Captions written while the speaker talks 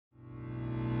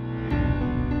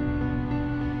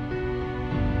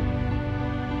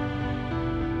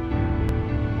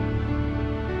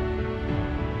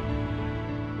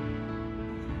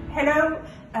Hello,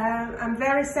 I'm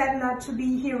very sad not to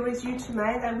be here with you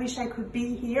tonight. I wish I could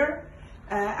be here.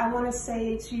 I want to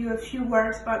say to you a few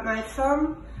words about my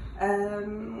film.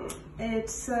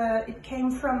 It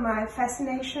came from my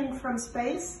fascination from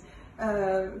space,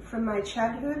 from my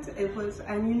childhood.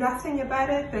 I knew nothing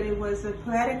about it, but it was a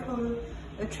poetical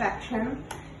attraction,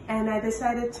 and I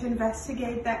decided to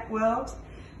investigate that world.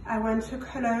 I went to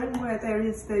Cologne, where there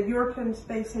is the European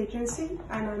Space Agency,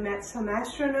 and I met some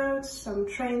astronauts, some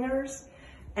trainers,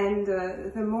 and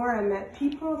the more I met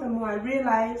people, the more I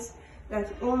realized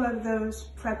that all of this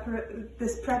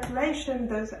preparation,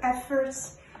 those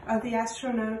efforts of the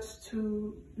astronauts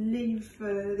to leave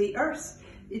the Earth,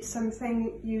 it's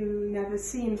something you never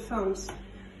see in films.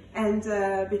 And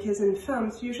because in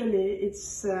films, usually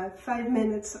it's 5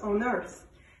 minutes on Earth,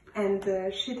 and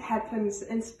shit happens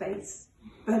in space.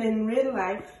 But in real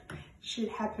life, shit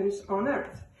happens on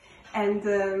Earth. And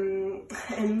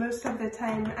most of the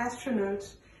time,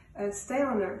 astronauts stay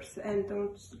on Earth and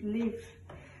don't leave.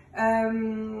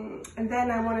 And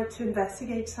then I wanted to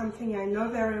investigate something I know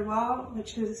very well,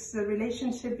 which is the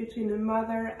relationship between a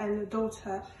mother and a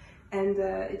daughter. And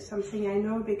it's something I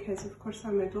know because, of course,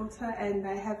 I'm a daughter, and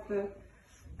I have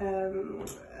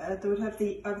a daughter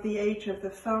of the age of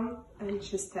the film, and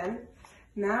she's 10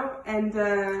 now.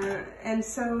 And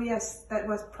so yes, that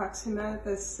was Proxima.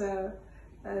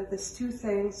 There's two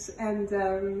things, and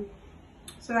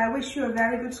so I wish you a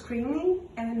very good screening,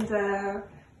 and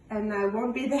I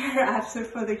won't be there after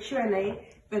for the Q&A,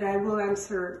 but I will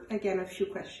answer again a few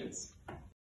questions.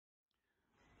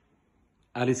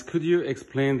 Alice, could you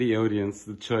explain the audience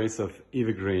the choice of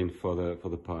Eva Green for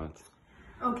the part?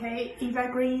 Okay, Eva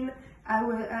Green.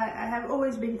 I have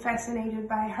always been fascinated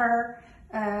by her.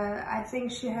 I think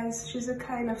she's a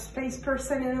kind of space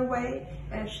person in a way.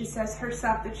 She says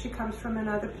herself that she comes from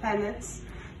another planet.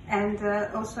 And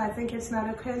also I think it's not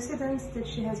a coincidence that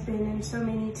she has been in so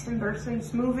many Tim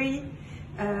Burton's movies.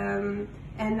 And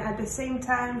at the same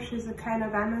time, she's a kind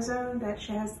of Amazon, that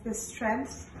she has this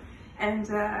strength. And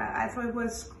I thought it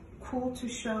was cool to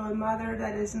show a mother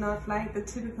that is not like the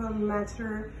typical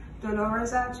Mater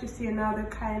Dolorosa, to see another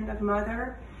kind of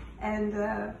mother, and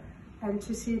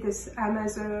to see this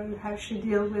Amazon, how she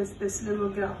deals with this little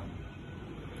girl.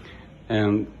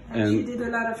 And she did a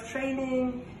lot of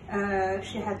training.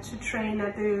 She had to train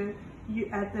at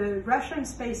the Russian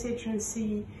Space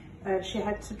Agency. She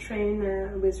had to train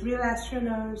with real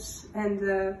astronauts, and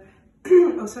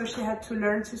also she had to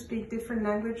learn to speak different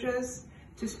languages,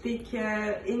 to speak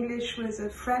English with a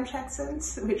French accent,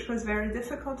 which was very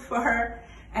difficult for her.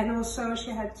 And also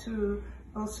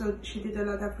she did a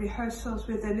lot of rehearsals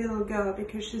with a little girl,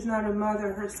 because she's not a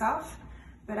mother herself.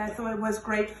 But I thought it was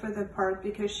great for the part,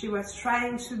 because she was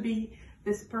trying to be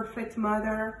this perfect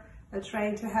mother,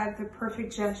 trying to have the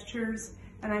perfect gestures,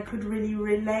 and I could really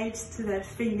relate to that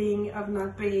feeling of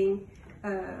not being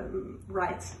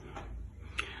right.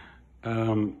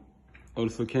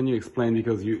 Also, can you explain,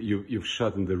 because you've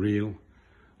shot in the real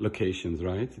locations,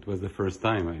 right? It was the first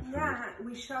time, I think. Yeah,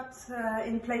 we shot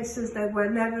in places that were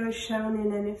never shown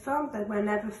in any film, that were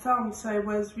never filmed, so it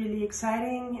was really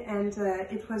exciting, and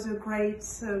it was a great,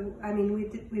 I mean,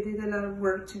 we did a lot of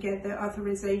work to get the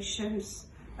authorizations,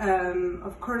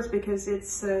 of course, because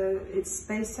it's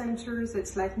space centers,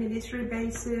 it's like military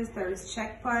bases, there is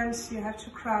checkpoints you have to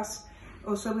cross.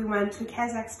 Also, we went to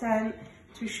Kazakhstan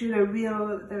to shoot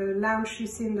the launch you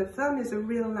see in the film is a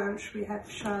real launch we have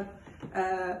shot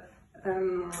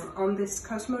on this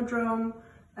cosmodrome.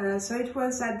 So it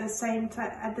was at the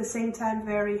same time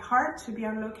very hard to be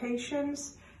on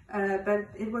locations, but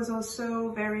it was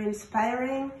also very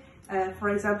inspiring. For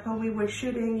example, we were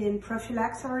shooting in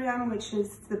Prophylaxarium, which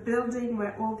is the building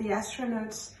where all the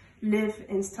astronauts live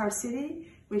in Star City,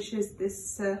 which is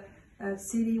this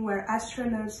city where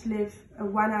astronauts live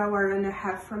 1.5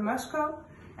 hours from Moscow.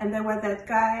 And there was that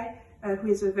guy who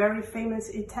is a very famous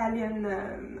Italian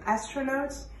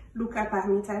astronaut, Luca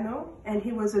Parmitano, and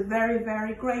he was a very,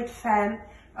 very great fan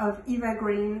of Eva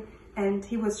Green, and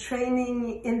he was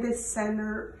training in this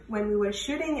center when we were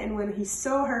shooting, and when he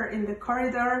saw her in the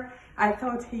corridor, I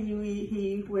thought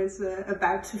he was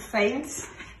about to faint,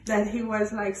 that he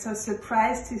was like so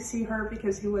surprised to see her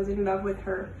because he was in love with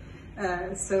her.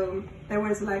 So there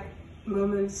was like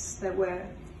moments that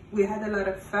we had a lot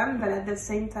of fun, but at the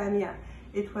same time, yeah,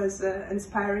 it was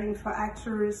inspiring for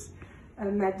actors.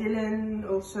 Matt Dillon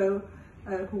also,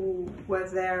 who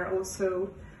was there, also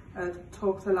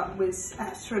talked a lot with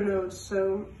astronauts.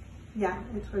 So yeah,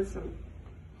 it was.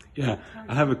 Yeah,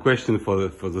 I have a question for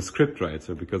the script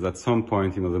writer, because at some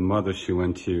point, the mother she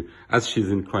went to, as she's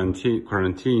in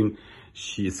quarantine,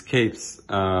 she escapes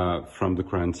from the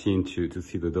quarantine to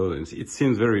see the daughter. It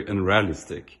seems very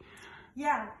unrealistic.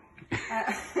 Yeah.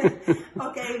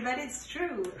 Okay, but it's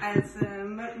true. As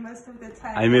most of the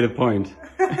time, I made a point.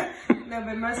 No,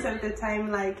 but most of the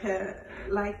time,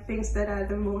 like things that are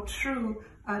the more true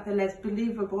are the less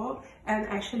believable. And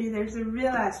actually, there's a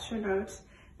real astronaut,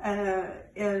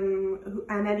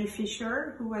 Anneli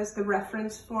Fisher, who was the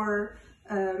reference for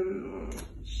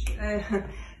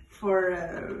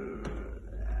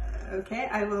okay,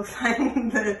 I will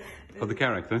find For the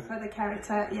character? For the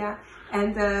character, yeah.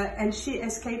 And she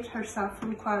escaped herself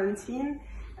from quarantine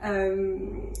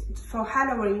for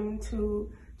Halloween to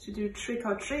do trick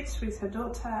or treats with her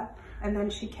daughter, and then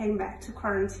she came back to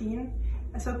quarantine.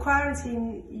 So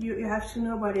quarantine, you have to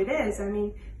know what it is. I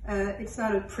mean, it's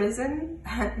not a prison.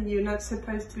 You're not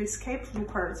supposed to escape from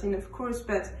quarantine, of course,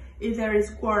 but if there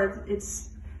is guard,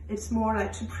 it's more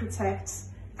like to protect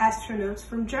astronauts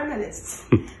from journalists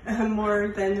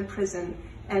more than a prison.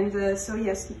 And so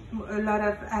yes, a lot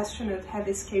of astronauts have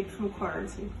escaped from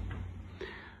quarantine.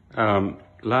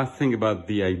 Last thing about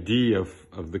the idea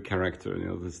of the character,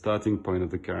 the starting point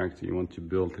of the character. You want to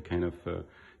build a kind of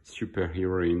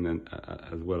superheroine and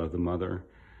as well as the mother,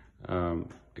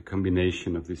 a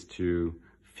combination of these two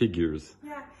figures.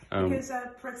 Yeah, because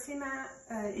Proxima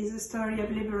is a story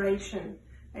of liberation.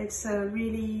 It's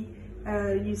really,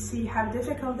 you see how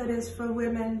difficult it is for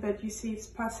women, but you see it's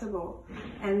possible.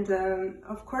 And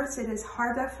of course it is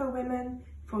harder for women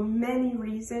for many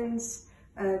reasons.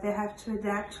 They have to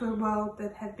adapt to a world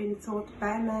that had been thought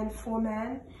by men for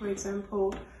men. For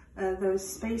example,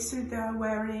 those spacesuits they are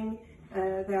wearing,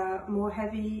 they are more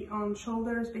heavy on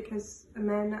shoulders because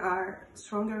men are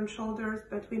stronger on shoulders,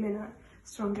 but women are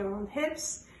stronger on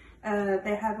hips.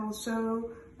 They have also,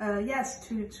 yes,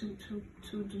 to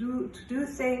do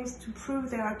things, to prove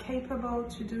they are capable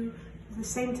to do the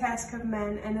same task of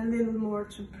men and a little more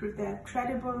to prove they're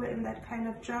credible in that kind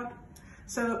of job.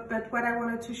 So, but what I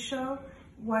wanted to show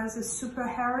was a super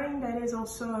heroine that is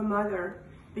also a mother,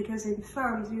 because in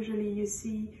films usually you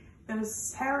see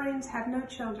those heroines have no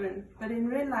children, but in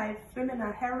real life women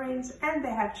are heroines and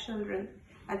they have children.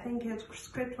 I think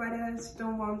script writers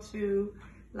don't want to,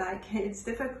 it's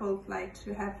difficult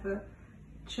to have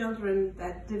children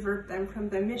that divert them from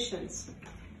their missions,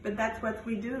 but that's what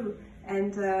we do.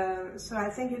 And so I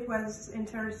think it was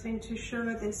interesting to show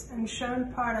this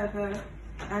unshown part of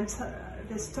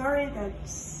the story that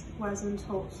wasn't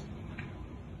told.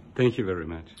 Thank you very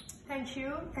much. Thank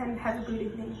you, and have a good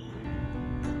evening.